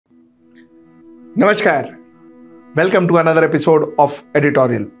Namaskar. Welcome to another episode of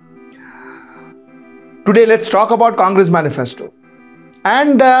Editorial. Today let's talk about Congress Manifesto.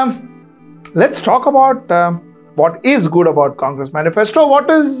 And let's talk about what is good about Congress Manifesto, what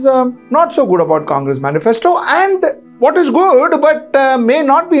is not so good about Congress Manifesto, and what is good but may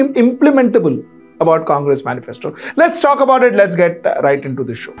not be implementable about Congress Manifesto. Let's talk about it. Let's get right into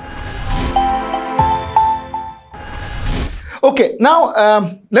the show. Okay,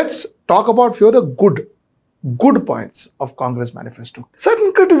 now let's talk about few of the good points of Congress Manifesto.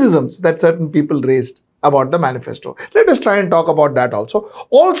 Certain criticisms that certain people raised about the manifesto. Let us try and talk about that also.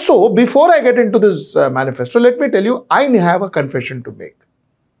 Also, before I get into this manifesto, let me tell you, I have a confession to make.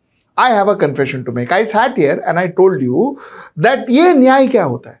 I sat here and I told you that ये न्याय क्या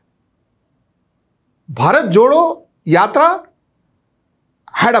होता है? Bharat Jodo Yatra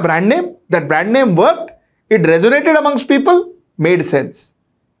had a brand name. That brand name worked. It resonated amongst people, made sense.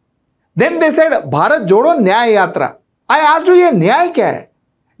 Then they said, Bharat Jodo Nyay Yatra. I asked you, ये न्याय क्या है?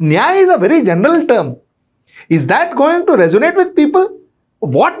 Nyay is a very general term. Is that going to resonate with people?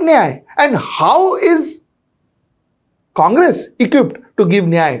 What Nyay? And how is Congress equipped to give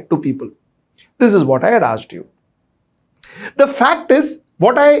Nyay to people? This is what I had asked you. The fact is,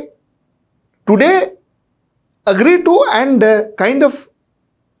 what I today agree to and kind of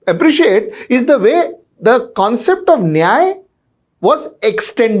appreciate is the way the concept of Nyay was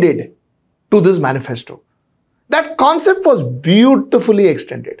extended to this manifesto. That concept was beautifully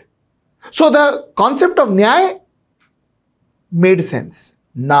extended. So the concept of Nyay made sense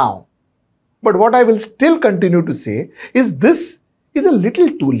now. But what I will still continue to say is this is a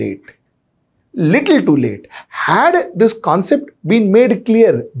little too late. Little too late. Had this concept been made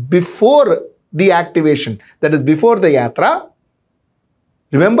clear before the activation, that is before the yatra,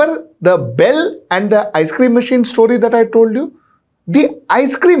 remember the bell and the ice cream machine story that I told you? The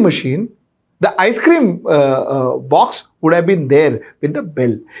ice cream machine, the ice cream box would have been there with the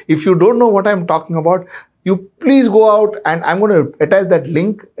bell. If you don't know what I'm talking about, you please go out and I'm going to attach that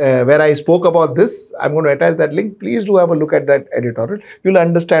link where I spoke about this. I'm going to attach that link. Please do have a look at that editorial. You'll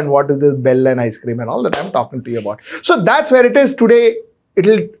understand what is this bell and ice cream and all that I'm talking to you about. So that's where it is today.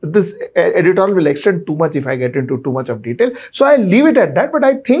 This editorial will extend too much if I get into too much of detail. So I'll leave it at that. But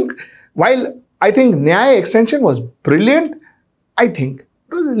I think while I think Nyay extension was brilliant, I think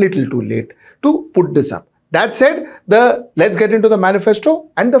it was a little too late to put this up. That said, let's get into the manifesto.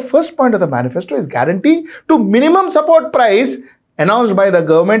 And the first point of the manifesto is guarantee to minimum support price announced by the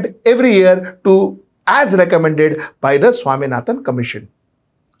government every year as recommended by the Swaminathan Commission.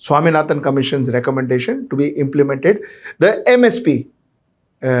 Swaminathan Commission's recommendation to be implemented, the MSP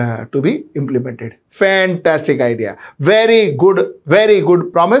to be implemented. Fantastic idea. Very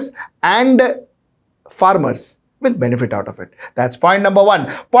good promise, and farmers will benefit out of it. That's point number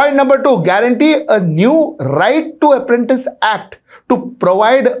one. Point number two, guarantee a new Right to Apprentice Act to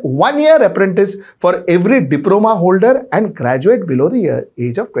provide 1 year apprentice for every diploma holder and graduate below the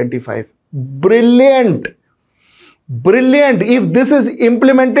age of 25. Brilliant. Brilliant. If this is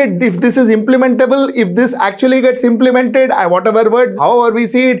implemented, if this is implementable, if this actually gets implemented, however we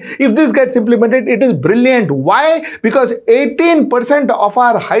see it, if this gets implemented, it is brilliant. Why? Because 18% of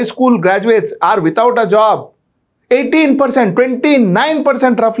our high school graduates are without a job. 18%,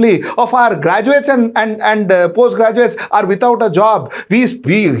 29% roughly of our graduates and postgraduates are without a job. We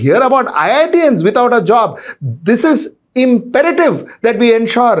hear about IITians without a job. This is imperative that we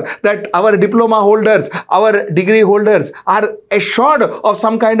ensure that our diploma holders, our degree holders are assured of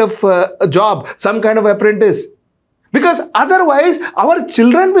some kind of a job, some kind of apprentice. Because otherwise, our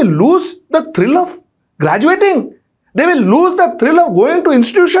children will lose the thrill of graduating. They will lose the thrill of going to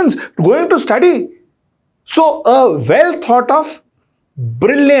institutions, going to study. So, a well thought of,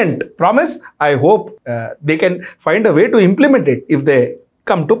 brilliant promise. I hope they can find a way to implement it if they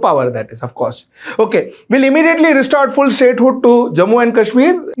come to power, that is, of course. Okay, will immediately restore full statehood to Jammu and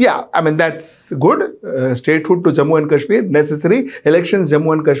Kashmir. Yeah, I mean, that's good. Statehood to Jammu and Kashmir, necessary. Elections,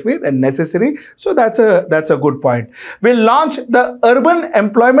 Jammu and Kashmir, and necessary. So that's a good point. Will launch the Urban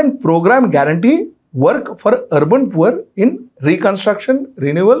Employment Program Guarantee work for urban poor in reconstruction,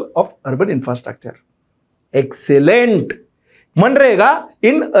 renewal of urban infrastructure. Excellent. Manrega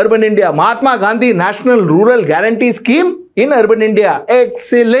in urban India. Mahatma Gandhi National Rural Guarantee Scheme in urban India.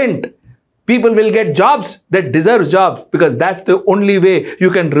 Excellent. People will get jobs that deserve jobs, because that's the only way you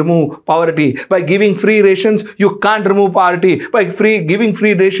can remove poverty. By giving free rations, you can't remove poverty. By giving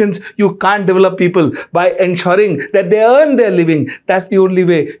free rations, you can't develop people. By ensuring that they earn their living, that's the only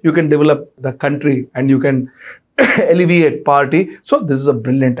way you can develop the country and you can alleviate poverty. So this is a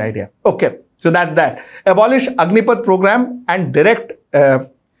brilliant idea. Okay. So that's that. Abolish Agnipath program and direct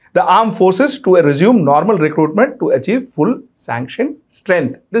the armed forces to resume normal recruitment to achieve full sanction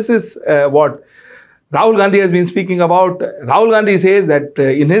strength. This is what Rahul Gandhi has been speaking about. Rahul Gandhi says that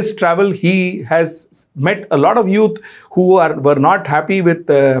in his travel, he has met a lot of youth who were not happy with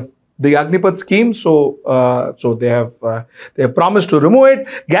the Agnipath scheme, so they have promised to remove it.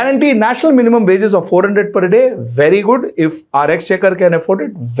 Guarantee national minimum wages of 400 per day. Very good. If our exchequer can afford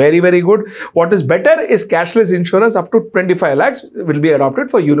it, very, very good. What is better is cashless insurance up to 25 lakhs will be adopted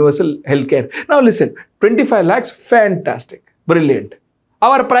for universal healthcare. Now listen, 25 lakhs, fantastic, brilliant.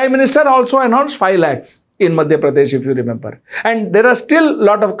 Our Prime Minister also announced 5 lakhs in Madhya Pradesh, if you remember. And there are still a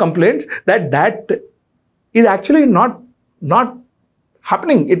lot of complaints that is actually not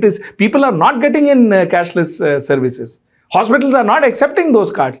happening. It is, people are not getting in cashless services. Hospitals are not accepting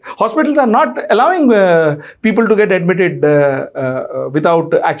those cards. Hospitals are not allowing people to get admitted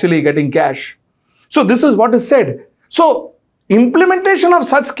without actually getting cash. So this is what is said. So implementation of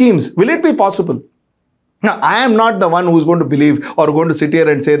such schemes, will it be possible? Now, I am not the one who is going to believe or going to sit here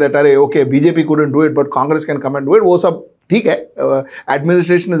and say that, okay, BJP couldn't do it, but Congress can come and do it. वो सब ठीक है.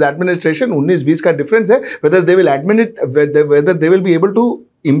 Administration is administration. 19-20 का difference है. Whether they will admit it, whether they will be able to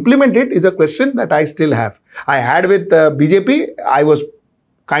implement it is a question that I still have. I had with BJP, I was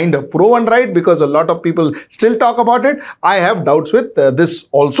kind of pro and right because a lot of people still talk about it. I have doubts with this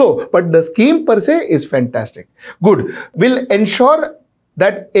also. But the scheme per se is fantastic. Good. Will ensure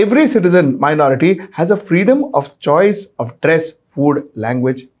that every citizen minority has a freedom of choice of dress, food,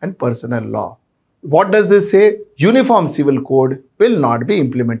 language and personal law. What does this say? Uniform civil code will not be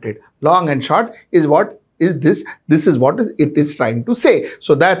implemented. Long and short is what is this? This is what it is trying to say.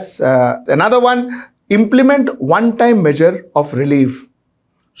 So that's another one. Implement one-time measure of relief.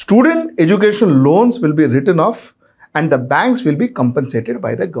 Student education loans will be written off and the banks will be compensated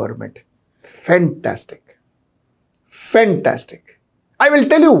by the government. Fantastic. Fantastic. I will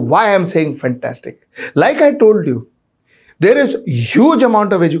tell you why I am saying fantastic. Like I told you, there is huge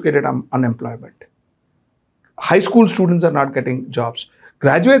amount of educated unemployment. High school students are not getting jobs.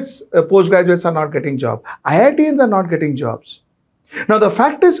 Graduates, postgraduates are not getting jobs. IITians are not getting jobs. Now the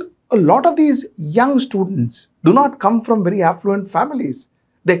fact is, a lot of these young students do not come from very affluent families.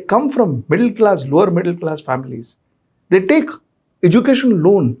 They come from middle class, lower middle class families. They take education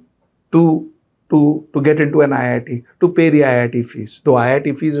loan to get into an IIT, to pay the IIT fees. Though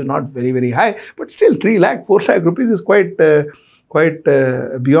IIT fees is not very, very high, but still 3 lakh, 4 lakh rupees is quite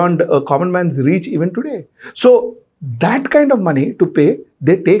beyond a common man's reach even today. So that kind of money to pay,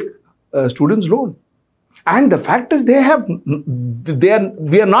 they take students' loan. And the fact is we are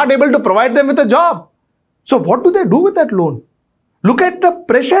not able to provide them with a job. So what do they do with that loan? Look at the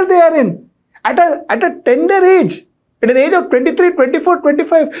pressure they are in at a tender age. At an age of 23, 24,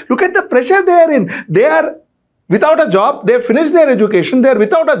 25, look at the pressure they are in. They are without a job, they have finished their education, they are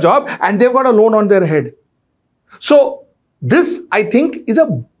without a job and they've got a loan on their head. So this, I think, is a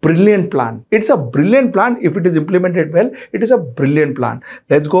brilliant plan. It's a brilliant plan. If it is implemented well, it is a brilliant plan.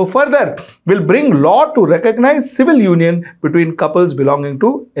 Let's go further. We'll bring law to recognize civil union between couples belonging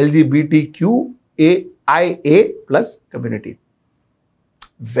to LGBTQIA+ community.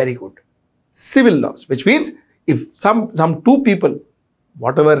 Very good. Civil laws, which means if some two people,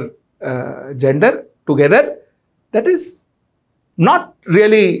 whatever gender, together, that is not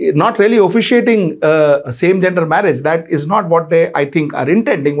really officiating a same gender marriage. That is not what they, I think, are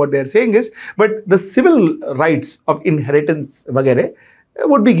intending. What they are saying is, but the civil rights of inheritance vagere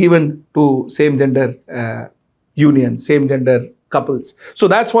would be given to same gender unions, same gender couples. So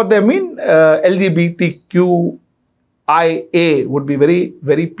that's what they mean. LGBTQIA would be very,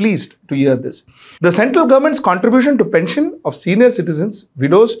 very pleased to hear this. The central government's contribution to pension of senior citizens,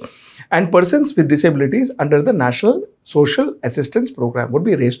 widows and persons with disabilities under the National Social Assistance Program would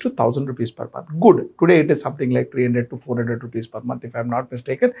be raised to 1,000 rupees per month. Good. Today it is something like 300 to 400 rupees per month, if I am not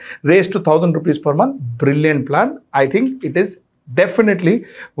mistaken. Raised to 1,000 rupees per month. Brilliant plan. I think it is definitely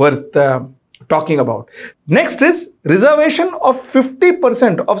worth talking about. Next is reservation of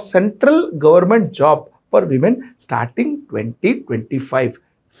 50% of central government job for women starting 2025.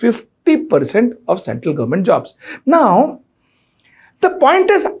 50% of central government jobs. Now, the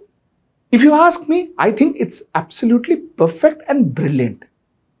point is, if you ask me, I think it's absolutely perfect and brilliant.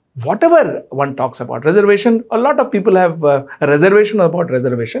 Whatever one talks about reservation, a lot of people have a reservation about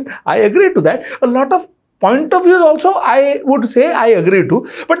reservation. I agree to that. A lot of point of views also I would say I agree to.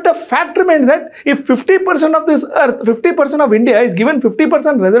 But the fact remains that if 50% of this earth, 50% of India is given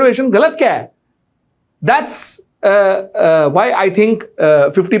 50% reservation, galat kya hai? That's why I think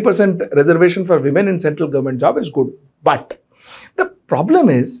 50% reservation for women in central government job is good. But the problem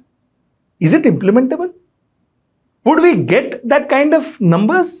is it implementable? Would we get that kind of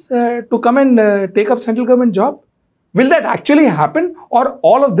numbers to come and take up central government job? Will that actually happen, or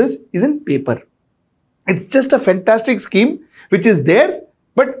all of this is in paper? It's just a fantastic scheme which is there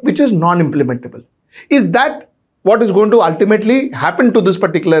but which is non-implementable. Is that what is going to ultimately happen to this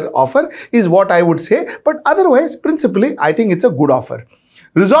particular offer is what I would say. But otherwise, principally, I think it's a good offer.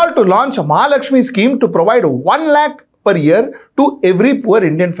 Resolve to launch a Mahalakshmi scheme to provide 1 lakh per year to every poor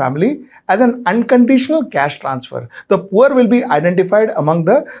Indian family as an unconditional cash transfer. The poor will be identified among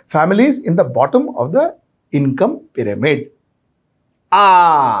the families in the bottom of the income pyramid.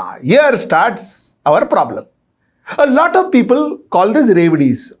 Here starts our problem. A lot of people call this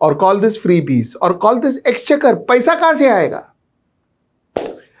revenues or call this freebies or call this exchequer. Paisa kahan se aayega?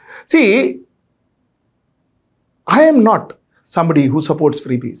 See, I am not somebody who supports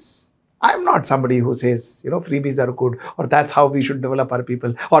freebies. I am not somebody who says, freebies are good, or that's how we should develop our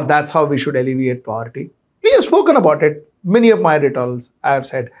people, or that's how we should alleviate poverty. We have spoken about it. Many of my editorials, I have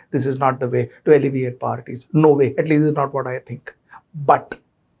said, this is not the way to alleviate poverty. No way. At least this is not what I think. But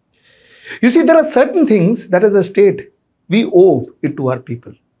you see, there are certain things that as a state, we owe it to our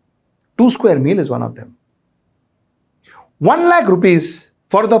people. 2 square meal is one of them. 1 lakh rupees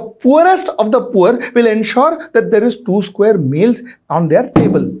for the poorest of the poor will ensure that there is 2 square meals on their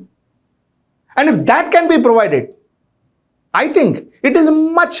table. And if that can be provided, I think it is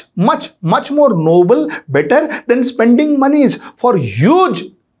much more noble, better than spending monies for huge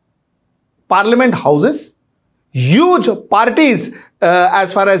parliament houses, huge parties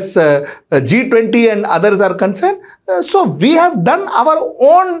as far as G20 and others are concerned. So we have done our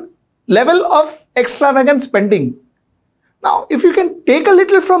own level of extravagant spending. Now, if you can take a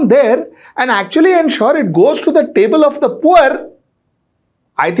little from there and actually ensure it goes to the table of the poor,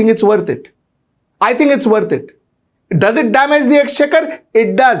 I think it's worth it. I think it's worth it. Does it damage the exchequer?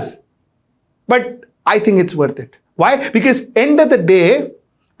 It does. But I think it's worth it. Why? Because end of the day,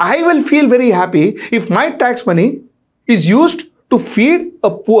 I will feel very happy if my tax money is used to feed a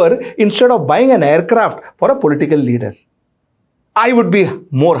poor instead of buying an aircraft for a political leader. I would be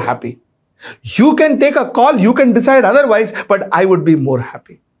more happy. You can take a call, you can decide otherwise, but I would be more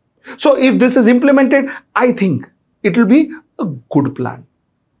happy. So if this is implemented, I think it will be a good plan.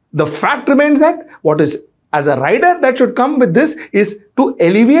 The fact remains that what is as a rider that should come with this is to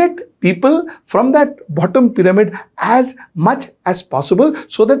alleviate people from that bottom pyramid as much as possible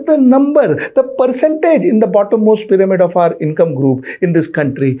so that the number, the percentage in the bottommost pyramid of our income group in this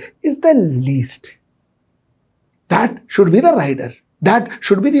country is the least. That should be the rider. That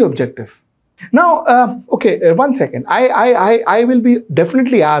should be the objective. Now, okay, 1 second. I will be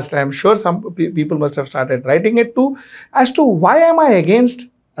definitely asked, I am sure some people must have started writing it too, as to why am I against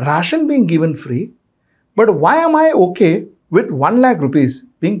ration being given free, but why am I okay with 1 lakh rupees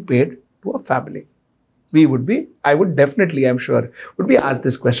being paid to a family? I would definitely, I'm sure, would be asked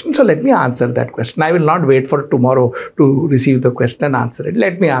this question. So let me answer that question. I will not wait for tomorrow to receive the question and answer it.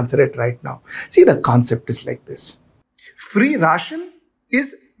 Let me answer it right now. See, the concept is like this. Free ration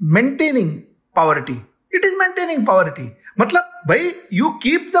is maintaining poverty. It is maintaining poverty. Matlab, bhai, you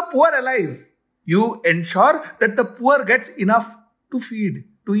keep the poor alive. You ensure that the poor gets enough to feed,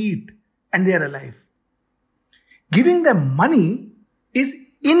 to eat, and they are alive. Giving them money is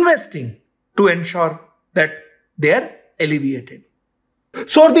investing to ensure that they are alleviated.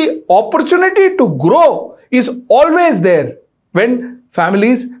 So the opportunity to grow is always there when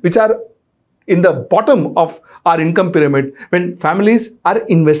families which are in the bottom of our income pyramid, when families are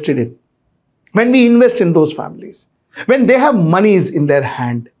invested in. When we invest in those families, when they have monies in their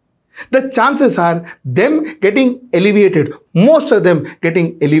hand, the chances are them getting alleviated, most of them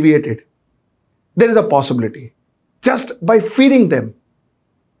getting alleviated. There is a possibility. Just by feeding them,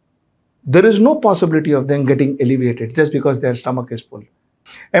 there is no possibility of them getting alleviated just because their stomach is full.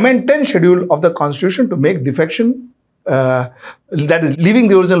 Amendment 10 schedule of the Constitution to make defection, that is leaving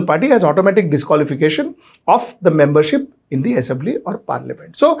the original party, as automatic disqualification of the membership in the assembly or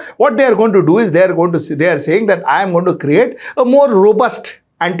parliament. So what they are going to do is they are saying that I am going to create a more robust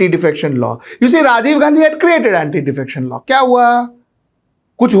anti-defection law. You see, Rajiv Gandhi had created anti-defection law. Kya hua?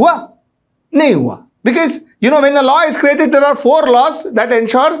 Kuch hua? Nahi hua. Because, when a law is created, there are 4 laws that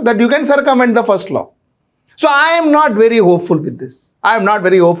ensures that you can circumvent the first law. So I am not very hopeful with this. I am not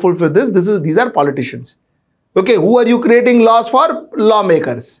very hopeful for this. These are politicians. Okay, who are you creating laws for?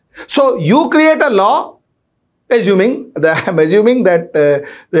 Lawmakers. So you create a law, I am assuming that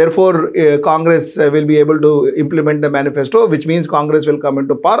therefore Congress will be able to implement the manifesto, which means Congress will come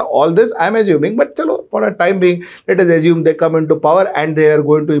into power. All this I am assuming, but chalo, for a time being, let us assume they come into power and they are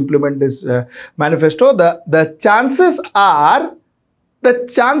going to implement this manifesto. The chances are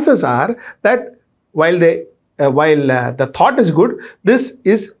that while they while the thought is good, this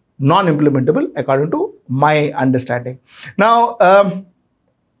is non-implementable according to my understanding. Now,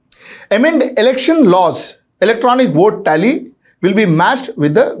 amend election laws, electronic vote tally will be matched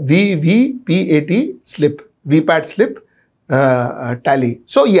with the VVPAT slip tally.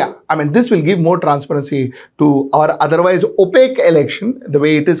 So yeah, I mean, this will give more transparency to our otherwise opaque election the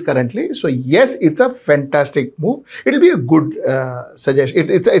way it is currently. So yes, it's a fantastic move. It will be a good suggestion.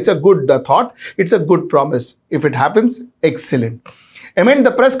 It's a good thought. It's a good promise. If it happens, excellent. Amend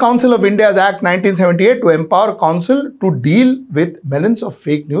the Press Council of India's Act 1978 to empower council to deal with menace of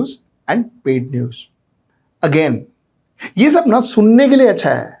fake news and paid news. Again, ये सब ना सुनने के लिए अच्छा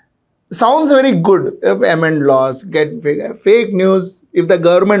है. Sounds very good. Amend laws, get fake news if the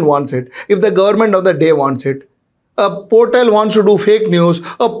government wants it, if the government of the day wants it. A portal wants to do fake news.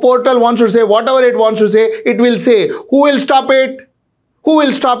 A portal wants to say whatever it wants to say. It will say. Who will stop it? Who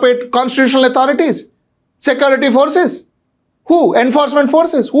will stop it? Constitutional authorities, security forces. Who? Enforcement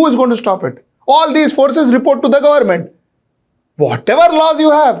forces. Who is going to stop it? All these forces report to the government. Whatever laws you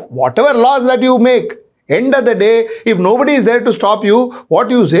have, whatever laws that you make, end of the day, if nobody is there to stop you,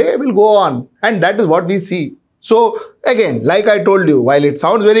 what you say will go on. And that is what we see. So again, like I told you, while it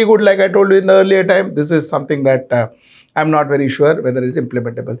sounds very good, like I told you in the earlier time, this is something that I'm not very sure whether it's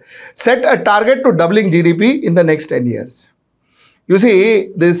implementable. Set a target to doubling GDP in the next 10 years. You see,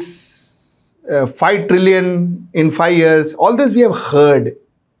 this 5 trillion in 5 years, all this we have heard.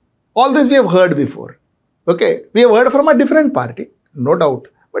 All this we have heard before. Okay, we have heard from a different party, no doubt,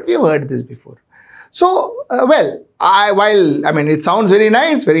 but we have heard this before. So, while it sounds very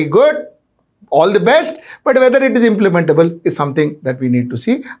nice, very good, all the best, but whether it is implementable is something that we need to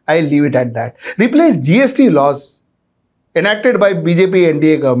see. I'll leave it at that. Replace GST laws enacted by BJP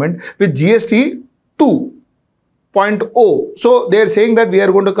NDA government with GST 2.0. So, they are saying that we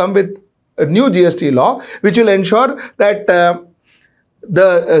are going to come with a new GST law, which will ensure that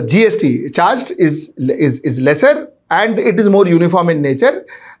the GST charged is lesser and it is more uniform in nature.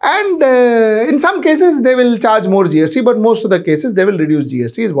 And in some cases, they will charge more GST, but most of the cases, they will reduce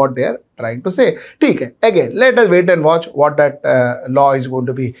GST is what they are trying to say. Okay. Again, let us wait and watch what that law is going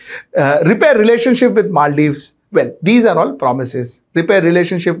to be. Repair relationship with Maldives. Well, these are all promises. Repair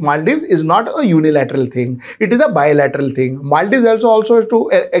relationship with Maldives is not a unilateral thing. It is a bilateral thing. Maldives also has to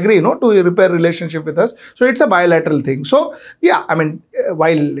agree, to repair relationship with us. So it's a bilateral thing. So yeah, I mean,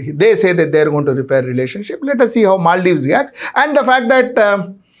 while they say that they're going to repair relationship, let us see how Maldives reacts. And the fact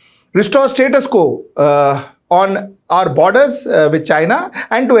that restore status quo on our borders with China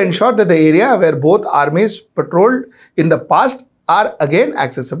and to ensure that the area where both armies patrolled in the past are again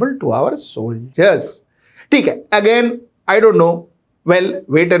accessible to our soldiers. Again, I don't know. Well,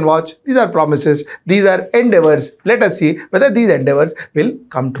 wait and watch. These are promises. These are endeavors. Let us see whether these endeavors will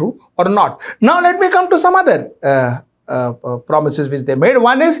come true or not. Now, let me come to some other promises which they made.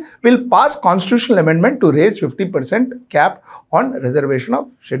 One is, will pass constitutional amendment to raise 50% cap on reservation of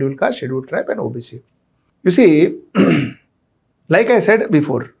scheduled caste, scheduled tribe and OBC. You see, like I said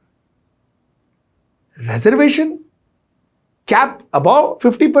before, reservation cap above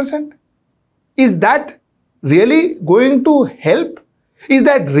 50%, is that really going to help? Is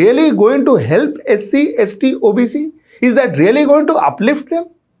that really going to help SC, ST, OBC? Is that really going to uplift them?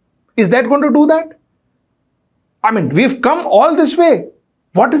 Is that going to do that? I mean, we've come all this way.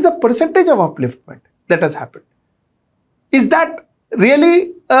 What is the percentage of upliftment that has happened? Is that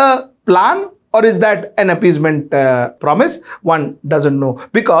really a plan or is that an appeasement promise? One doesn't know.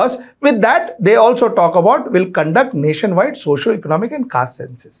 Because with that, they also talk about will conduct nationwide socio-economic and caste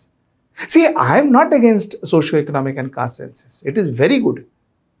census. See, I am not against socio-economic and caste census. It is very good.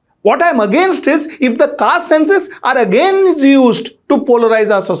 What I am against is if the caste census are again used to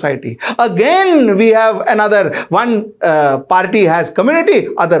polarize our society. Again, we have another one party has community,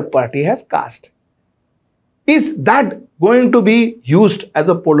 other party has caste. Is that going to be used as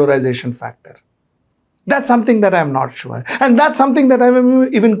a polarization factor? That's something that I am not sure. And that's something that I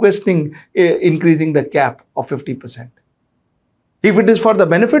am even questioning increasing the cap of 50%. If it is for the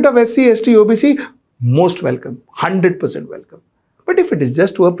benefit of SC, ST, OBC, most welcome, 100% welcome. But if it is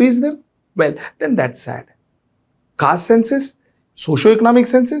just to appease them, well, then that's sad. Caste census, socio-economic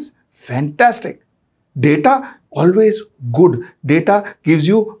census, fantastic. Data, always good. Data gives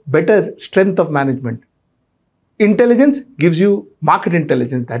you better strength of management. Intelligence gives you market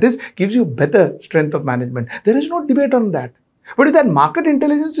intelligence, that is, gives you better strength of management. There is no debate on that. But if that market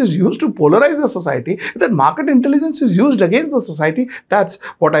intelligence is used to polarize the society, if that market intelligence is used against the society, that's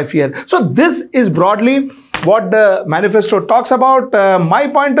what I fear. So this is broadly what the manifesto talks about. My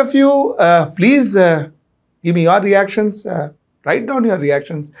point of view, please give me your reactions. Write down your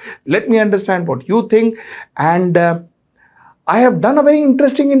reactions. Let me understand what you think. And I have done a very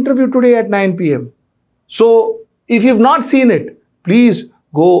interesting interview today at 9 p.m. So if you've not seen it, please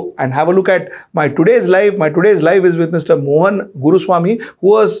go and have a look at my today's live. My today's live is with Mr. Mohan Guruswamy, who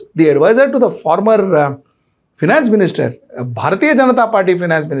was the advisor to the former Finance Minister, Bharatiya Janata Party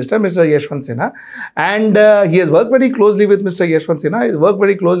Finance Minister, Mr. Yashwant Sinha. And he has worked very closely with Mr. Yashwant Sinha. He has worked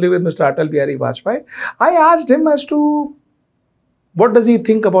very closely with Mr. Atal Bihari Vajpayee. I asked him as to what does he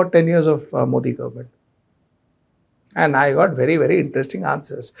think about 10 years of Modi government. And I got very, very interesting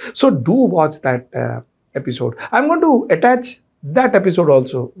answers. So do watch that episode. I'm going to attach that episode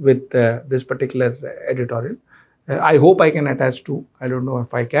also with this particular editorial. I hope I can attach to. I don't know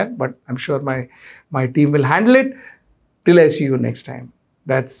if I can, but I'm sure my team will handle it. Till I see you next time.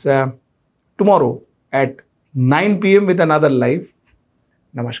 That's tomorrow at 9 p.m. with another live.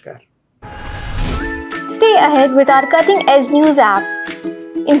 Namaskar. Stay ahead with our cutting-edge news app.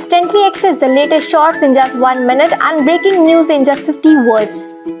 Instantly access the latest shorts in just 1 minute and breaking news in just 50 words.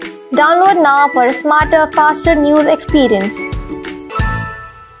 Download now for a smarter, faster news experience.